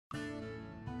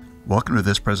Welcome to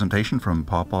this presentation from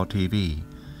PawPaw TV.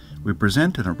 We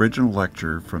present an original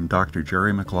lecture from Dr.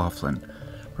 Jerry McLaughlin,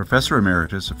 Professor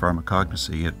Emeritus of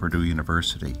Pharmacognosy at Purdue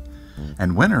University,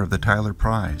 and winner of the Tyler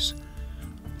Prize.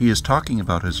 He is talking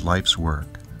about his life's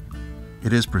work.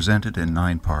 It is presented in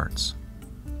 9 parts.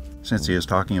 Since he is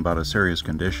talking about a serious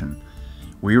condition,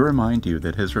 we remind you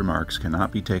that his remarks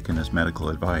cannot be taken as medical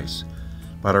advice,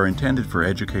 but are intended for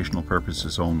educational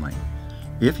purposes only.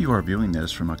 If you are viewing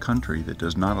this from a country that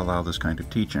does not allow this kind of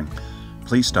teaching,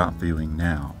 please stop viewing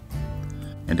now.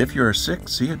 And if you are sick,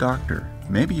 see a doctor.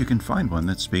 Maybe you can find one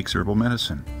that speaks herbal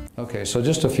medicine. Okay, so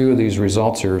just a few of these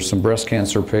results here. Some breast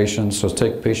cancer patients. So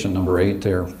take patient number 8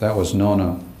 there. That was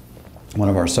Nona, one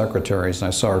of our secretaries. And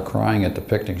I saw her crying at the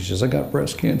picnic. She says, "I got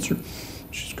breast cancer."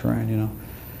 She's crying, you know.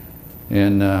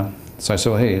 And so I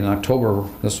said, well, hey, in October,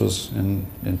 this was in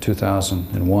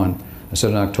 2001. I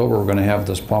said, in October, we're going to have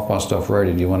this PawPaw stuff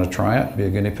ready. Do you want to try it? Be a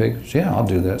guinea pig? She said, yeah, I'll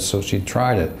do that. So she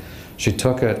tried it. She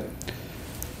took it,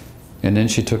 and then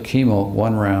she took chemo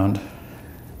 1 round,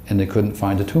 and they couldn't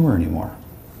find a tumor anymore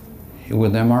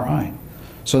with MRI.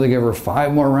 So they gave her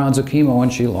 5 more rounds of chemo,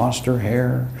 and she lost her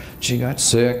hair. She got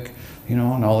sick, you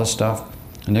know, and all this stuff.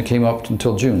 And it came up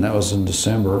until June. That was in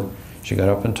December. She got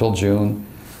up until June,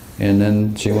 and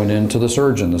then she went in to the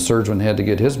surgeon. The surgeon had to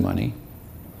get his money.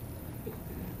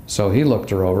 So he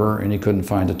looked her over, and he couldn't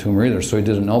find a tumor either, so he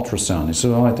did an ultrasound. He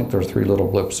said, oh, I think there are 3 little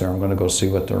blips there. I'm going to go see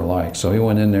what they're like. So he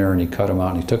went in there, and he cut them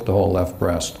out, and he took the whole left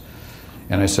breast.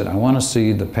 And I said, I want to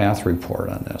see the path report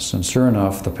on this. And sure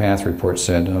enough, the path report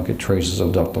said, okay, traces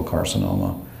of ductal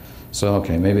carcinoma. So,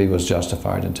 okay, maybe he was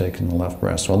justified in taking the left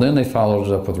breast. Well, then they followed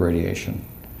it up with radiation.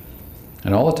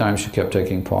 And all the time, she kept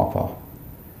taking PawPaw.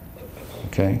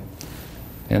 Okay?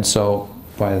 And so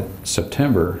by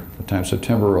September, the time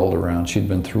September rolled around, she'd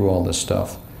been through all this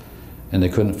stuff, and they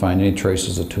couldn't find any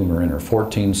traces of tumor in her.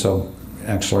 14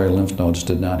 subaxillary lymph nodes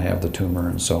did not have the tumor,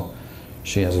 and so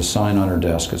she has a sign on her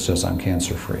desk that says, I'm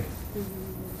cancer-free.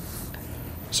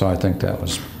 So I think that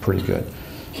was pretty good.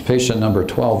 Patient number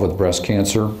 12 with breast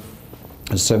cancer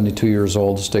is 72 years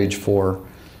old, stage 4.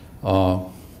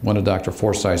 One of Dr.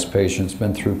 Forsyth's patients,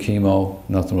 been through chemo,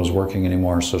 nothing was working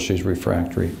anymore, so she's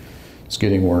refractory. It's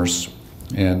getting worse.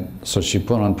 And so she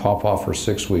put on PawPaw for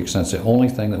 6 weeks. That's the only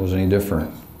thing that was any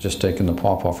different, just taking the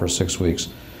PawPaw for 6 weeks.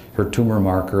 Her tumor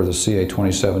marker, the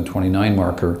CA2729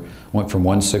 marker, went from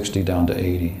 160 down to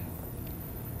 80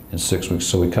 in 6 weeks.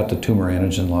 So we cut the tumor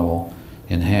antigen level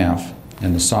in half,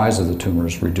 and the size of the tumor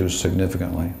is reduced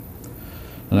significantly.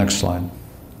 The next slide.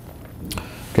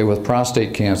 Okay, with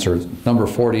prostate cancer, number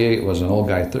 48 was an old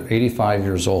guy, 85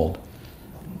 years old,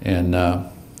 and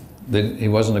he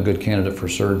wasn't a good candidate for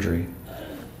surgery.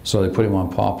 So they put him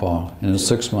on PawPaw, and in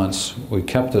 6 months, we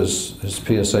kept his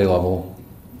PSA level,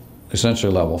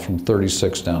 essentially level, from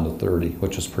 36 down to 30,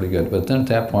 which is pretty good. But then at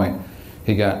that point,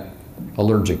 he got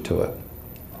allergic to it,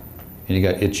 and he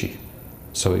got itchy,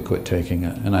 so he quit taking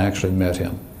it. And I actually met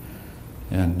him.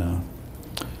 And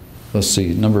let's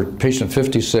see, patient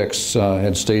 56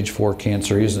 had stage 4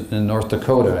 cancer. He's in North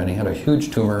Dakota, and he had a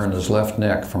huge tumor in his left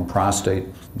neck from prostate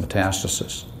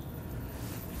metastasis.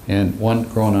 And one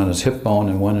growing on his hip bone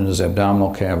and one in his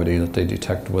abdominal cavity that they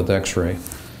detected with x-ray.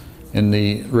 And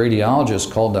the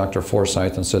radiologist called Dr.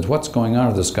 Forsyth and said, what's going on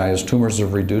with this guy? His tumors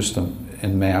have reduced him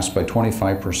in mass by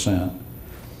 25%.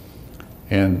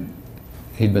 And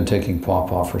he'd been taking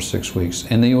PawPaw for 6 weeks.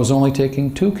 And he was only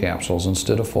taking 2 capsules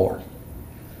instead of 4.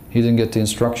 He didn't get the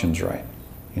instructions right,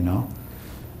 you know?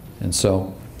 And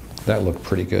so that looked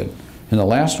pretty good. And the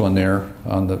last one there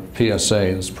on the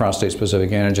PSA, this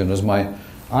prostate-specific antigen, is my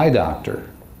eye doctor.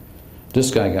 This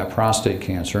guy got prostate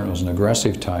cancer, and it was an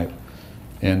aggressive type.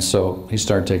 And so he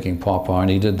started taking PawPaw, and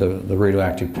he did the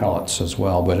radioactive pellets as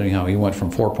well. But anyhow, he went from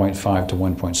 4.5 to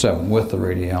 1.7 with the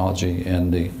radiology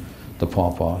and the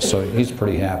PawPaw. So he's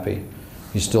pretty happy.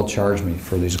 He still charged me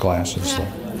for these glasses. So.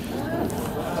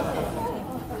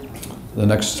 The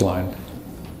next slide.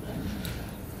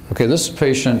 Okay, this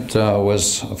patient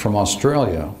was from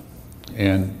Australia,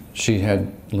 and she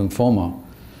had lymphoma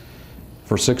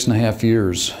for 6.5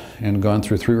 years and gone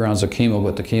through 3 rounds of chemo,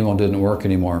 but the chemo didn't work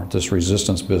anymore. This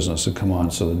resistance business had come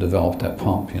on, so they developed that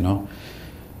pump, you know.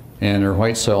 And her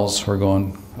white cells were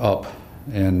going up,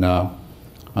 and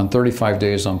on 35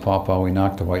 days on PawPaw, we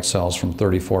knocked the white cells from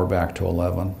 34 back to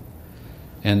 11.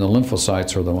 And the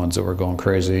lymphocytes are the ones that were going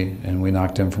crazy, and we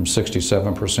knocked them from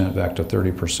 67% back to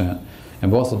 30%.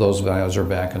 And both of those values are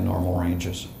back in normal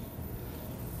ranges.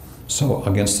 So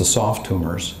against the soft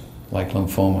tumors, like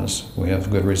lymphomas, we have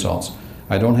good results.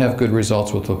 I don't have good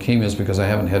results with leukemias because I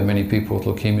haven't had many people with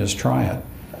leukemias try it.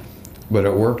 But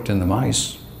it worked in the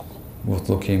mice. with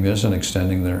leukemias and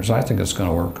extending theirs. I think it's going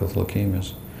to work with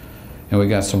leukemias. And we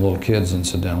got some little kids,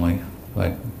 incidentally,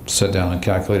 like sit down and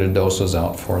calculated doses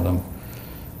out for them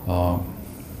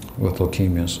with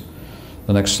leukemias.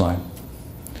 The next slide.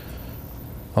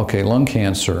 Okay, lung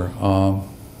cancer.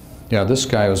 Yeah, this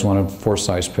guy was one of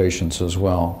Forsyth's patients as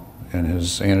well, and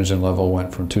his antigen level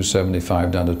went from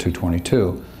 275 down to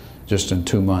 222 just in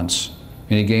 2 months.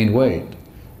 And he gained weight,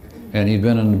 and he'd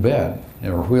been in bed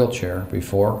in a wheelchair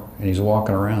before, and he's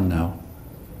walking around now.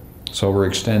 So we're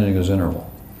extending his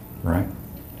interval, right?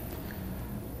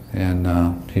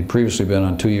 And he'd previously been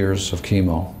on 2 years of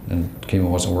chemo, and chemo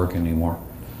wasn't working anymore.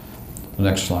 The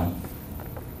next slide.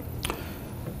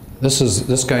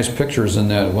 This guy's picture is in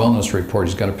that wellness report.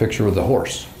 He's got a picture with the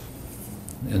horse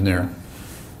in there.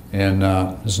 And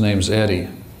his name's Eddie.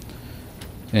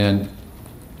 And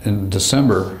in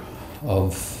December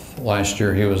of last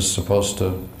year, he was supposed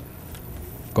to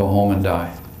go home and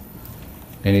die.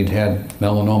 And he'd had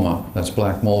melanoma, that's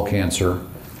black mole cancer,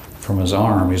 from his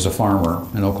arm. He's a farmer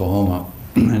in Oklahoma,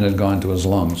 and it had gone to his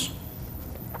lungs.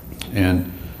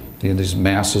 And he had these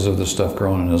masses of this stuff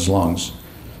growing in his lungs.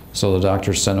 So the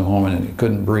doctor sent him home, and he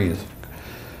couldn't breathe,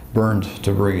 burned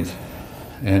to breathe.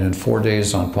 And in 4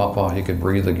 days on PawPaw, he could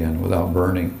breathe again without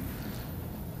burning.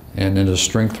 And then his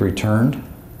strength returned,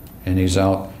 and he's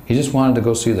out. He just wanted to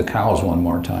go see the cows one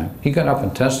more time. He got up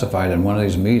and testified in one of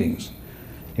these meetings.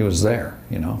 He was there,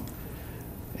 you know.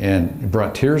 And it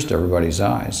brought tears to everybody's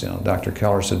eyes. You know, Dr.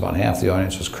 Keller said about half the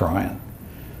audience was crying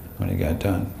when he got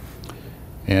done.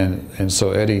 And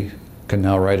so Eddie can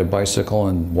now ride a bicycle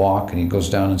and walk, and he goes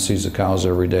down and sees the cows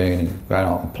every day, and he got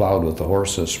out and plowed with the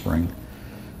horse this spring.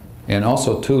 And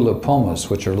also 2 lipomas,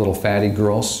 which are little fatty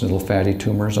growths, little fatty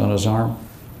tumors on his arm,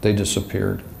 they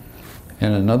disappeared.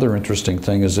 And another interesting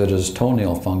thing is that his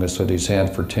toenail fungus that he's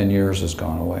had for 10 years has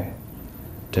gone away,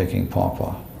 taking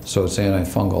PawPaw. So it's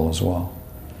antifungal as well.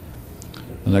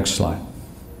 The next slide.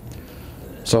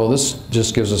 So this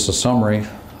just gives us a summary.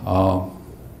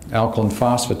 Alkaline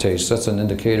phosphatase, that's an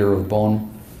indicator of bone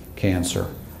cancer.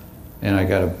 And I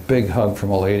got a big hug from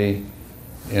a lady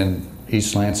in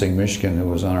East Lansing, Michigan, who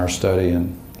was on our study,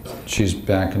 and she's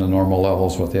back in the normal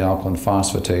levels with the alkaline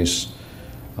phosphatase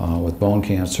with bone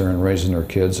cancer and raising her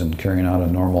kids and carrying out a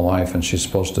normal life, and she's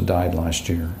supposed to die last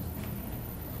year.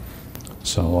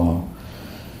 So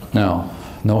now,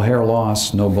 no hair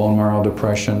loss, no bone marrow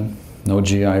depression, no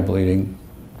GI bleeding.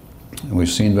 And we've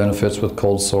seen benefits with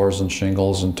cold sores and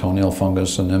shingles and toenail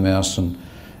fungus and MS and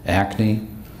acne,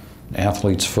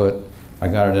 athlete's foot. I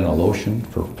got it in a lotion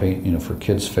for paint, you know, for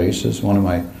kids' faces. One of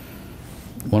my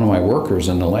workers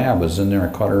in the lab was in there.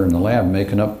 I caught her in the lab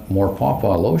making up more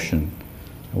PawPaw lotion.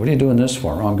 What are you doing this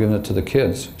for? Oh, I'm giving it to the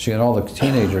kids. She had all the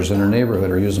teenagers in her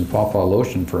neighborhood are using PawPaw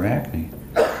lotion for acne.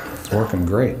 It's working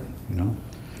great, you know.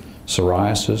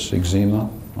 Psoriasis, eczema,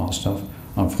 all stuff.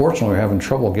 Unfortunately, we're having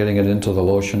trouble getting it into the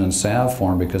lotion and salve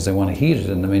form because they want to heat it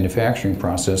in the manufacturing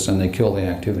process, and they kill the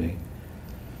activity.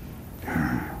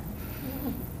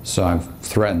 So I've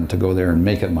threatened to go there and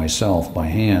make it myself by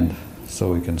hand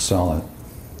so we can sell it.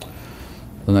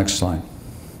 The next slide.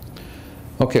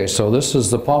 Okay, so this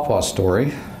is the PawPaw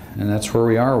story, and that's where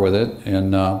we are with it.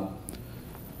 And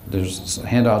there's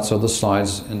handouts of the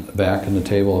slides in the back in the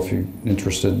table if you're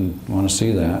interested and want to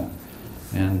see that.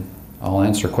 And I'll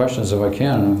answer questions if I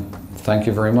can. Thank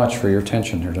you very much for your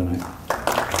attention here tonight.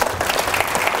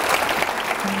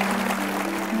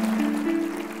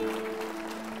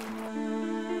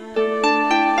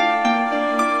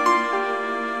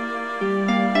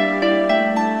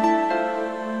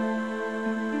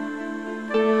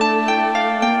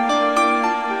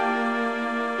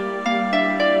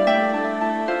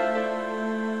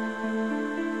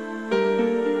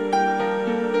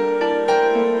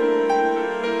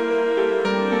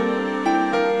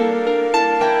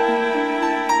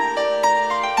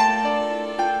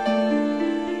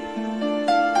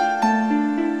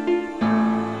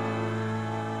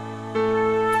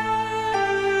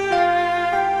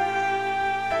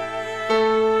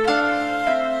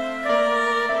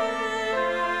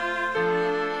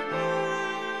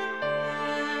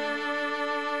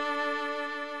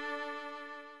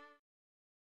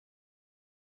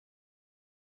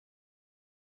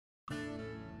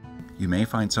 You may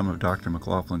find some of Dr.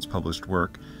 McLaughlin's published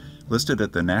work listed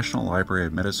at the National Library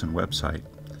of Medicine website,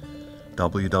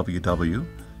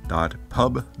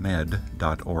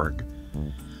 www.pubmed.org.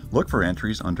 Look for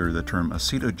entries under the term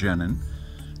acetogenin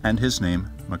and his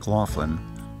name McLaughlin,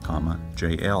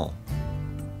 JL.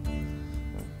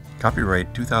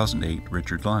 Copyright 2008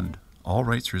 Richard Lund. All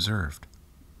rights reserved.